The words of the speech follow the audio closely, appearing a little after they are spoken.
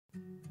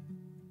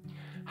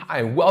Hi,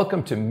 and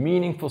welcome to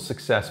Meaningful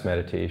Success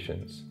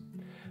Meditations.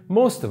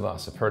 Most of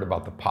us have heard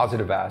about the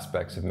positive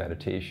aspects of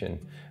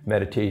meditation.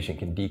 Meditation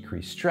can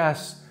decrease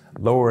stress,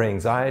 lower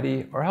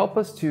anxiety, or help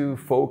us to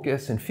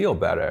focus and feel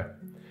better.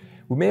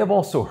 We may have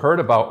also heard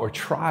about or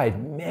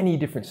tried many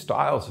different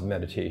styles of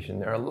meditation.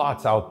 There are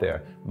lots out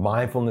there.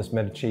 Mindfulness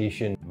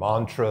meditation,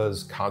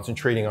 mantras,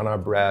 concentrating on our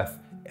breath,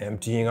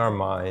 emptying our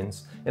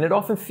minds, and it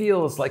often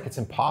feels like it's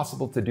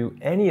impossible to do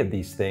any of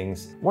these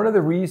things. One of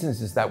the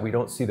reasons is that we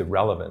don't see the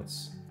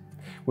relevance.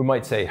 We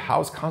might say,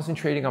 how's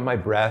concentrating on my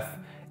breath,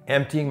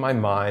 emptying my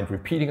mind,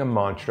 repeating a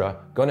mantra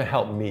going to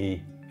help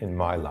me in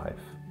my life?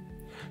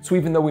 So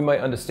even though we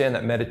might understand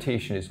that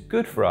meditation is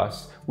good for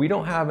us, we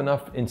don't have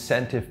enough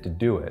incentive to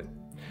do it.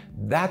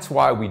 That's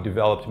why we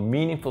developed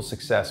Meaningful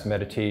Success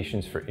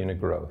Meditations for Inner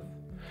Growth.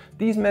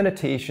 These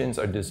meditations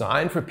are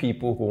designed for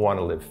people who want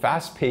to live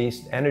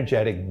fast-paced,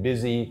 energetic,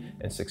 busy,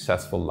 and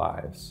successful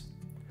lives.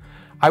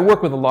 I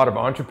work with a lot of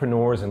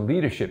entrepreneurs and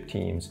leadership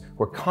teams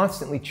who are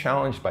constantly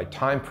challenged by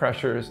time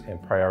pressures and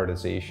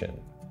prioritization.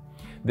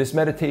 This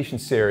meditation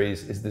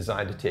series is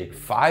designed to take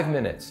 5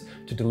 minutes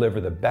to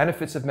deliver the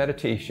benefits of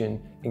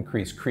meditation,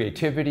 increase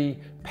creativity,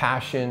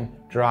 passion,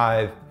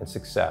 drive, and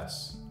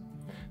success.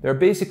 There are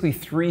basically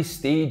 3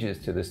 stages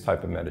to this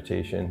type of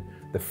meditation.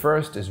 The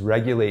first is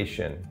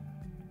regulation.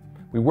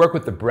 We work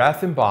with the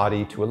breath and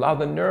body to allow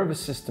the nervous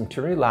system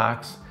to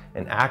relax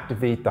and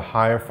activate the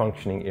higher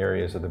functioning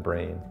areas of the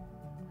brain.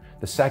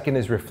 The second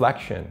is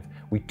reflection.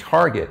 We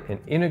target an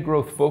inner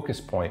growth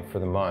focus point for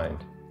the mind.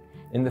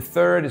 And the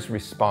third is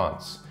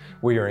response,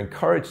 where you're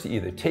encouraged to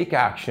either take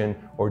action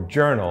or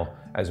journal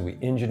as we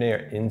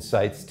engineer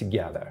insights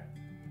together.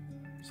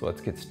 So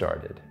let's get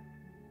started.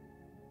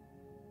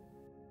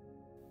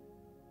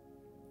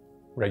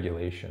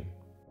 Regulation.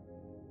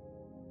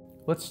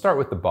 Let's start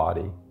with the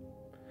body.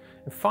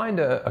 And find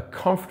a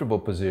comfortable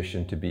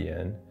position to be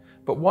in,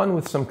 but one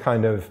with some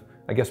kind of,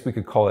 I guess we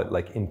could call it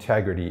like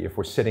integrity. If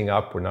we're sitting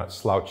up, we're not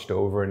slouched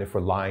over, and if we're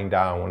lying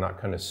down, we're not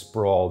kind of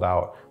sprawled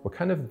out. We're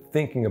kind of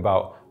thinking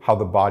about how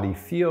the body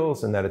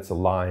feels and that it's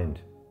aligned.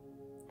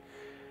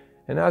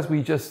 And as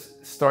we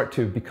just start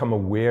to become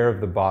aware of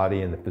the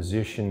body and the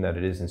position that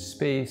it is in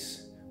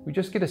space, we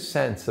just get a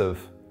sense of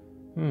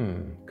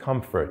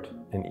comfort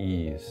and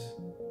ease.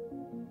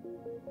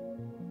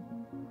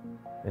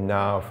 And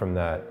now from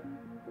that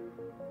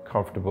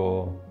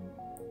comfortable,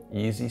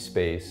 easy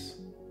space,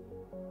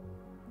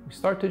 we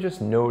start to just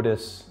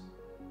notice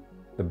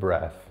the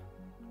breath.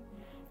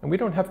 And we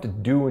don't have to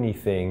do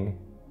anything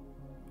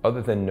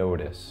other than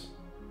notice.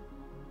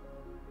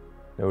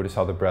 Notice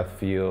how the breath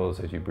feels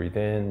as you breathe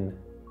in,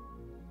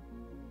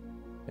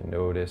 and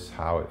notice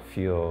how it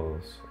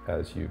feels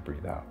as you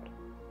breathe out.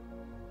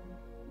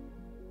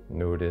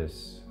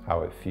 Notice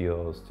how it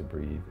feels to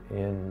breathe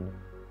in,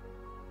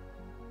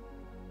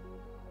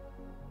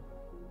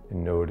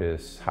 and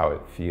notice how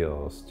it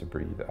feels to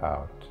breathe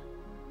out.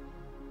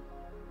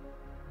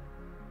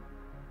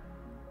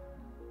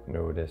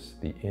 Notice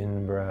the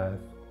in-breath,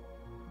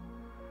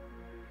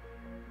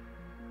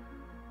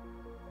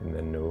 and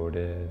then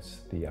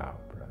notice the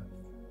out-breath.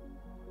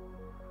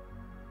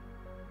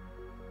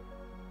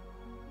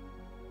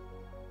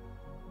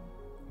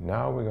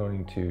 Now we're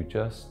going to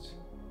just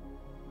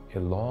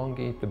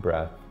elongate the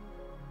breath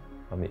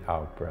on the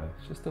out-breath,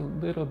 just a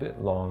little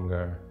bit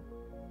longer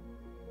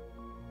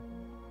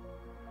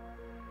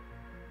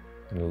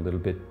and a little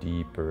bit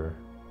deeper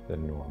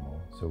than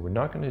normal. So we're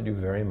not going to do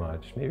very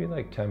much, maybe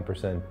like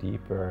 10%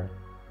 deeper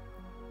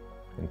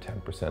and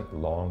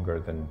 10% longer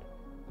than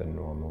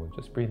normal.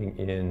 Just breathing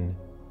in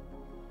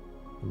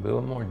a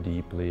little more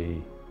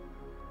deeply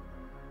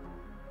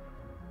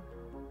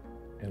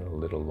and a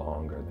little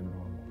longer than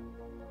normal.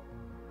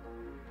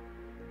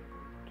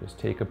 Just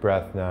take a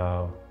breath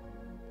now,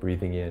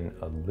 breathing in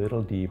a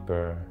little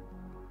deeper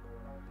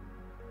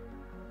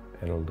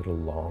and a little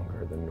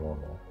longer than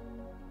normal.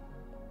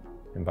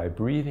 And by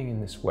breathing in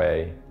this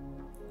way,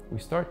 we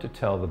start to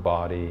tell the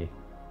body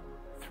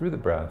through the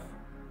breath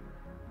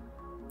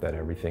that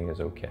everything is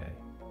okay.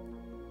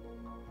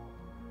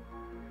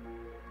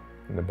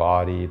 And the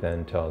body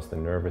then tells the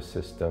nervous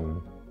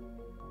system,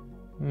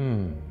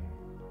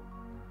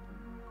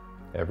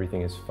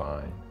 everything is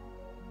fine.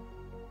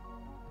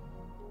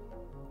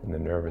 And the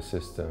nervous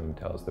system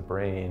tells the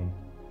brain,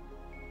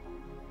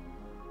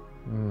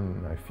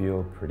 I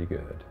feel pretty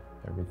good.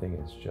 Everything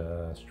is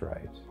just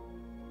right.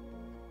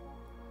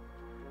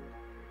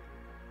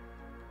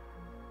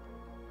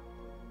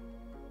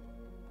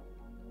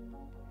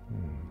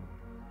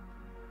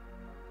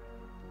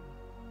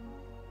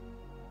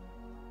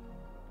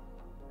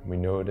 We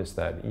notice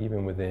that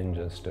even within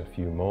just a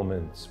few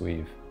moments,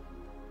 we've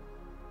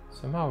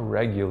somehow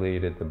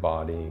regulated the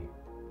body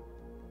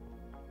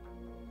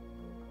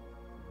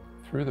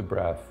through the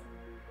breath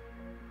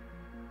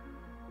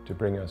to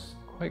bring us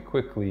quite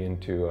quickly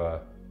into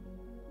a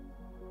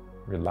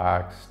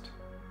relaxed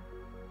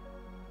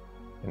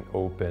and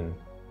open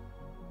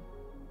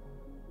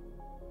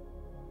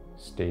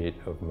state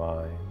of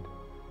mind.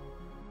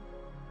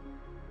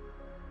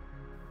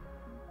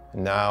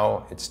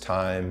 Now it's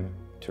time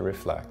to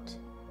reflect.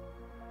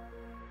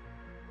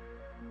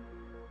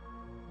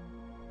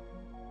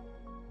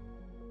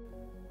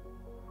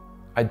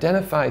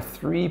 Identify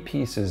 3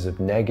 pieces of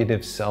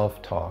negative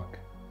self-talk.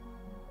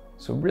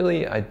 So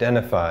really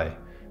identify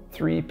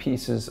 3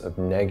 pieces of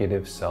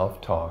negative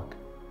self-talk,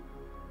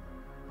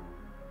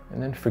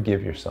 and then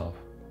forgive yourself.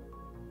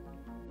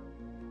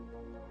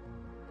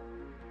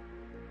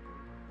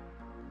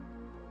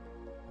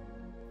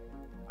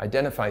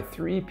 Identify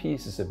 3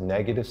 pieces of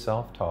negative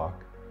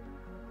self-talk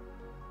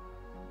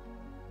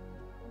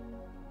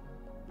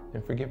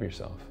and forgive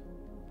yourself.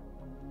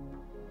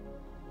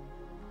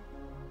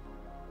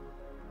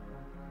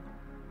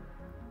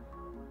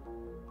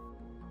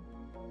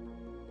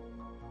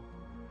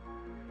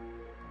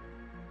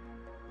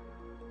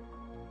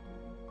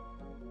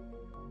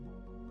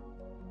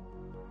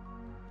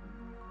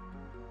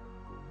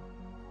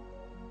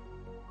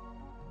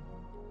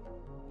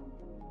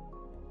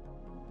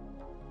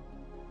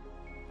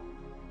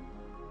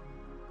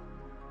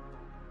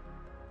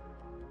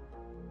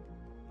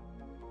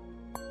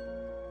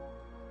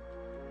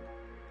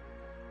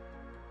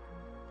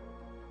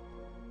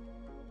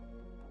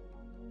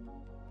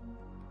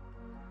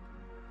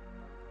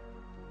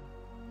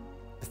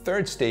 The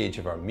third stage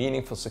of our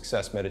meaningful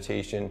success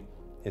meditation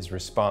is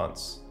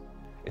response.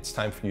 It's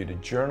time for you to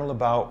journal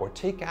about or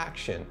take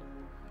action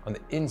on the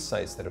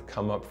insights that have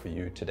come up for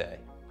you today.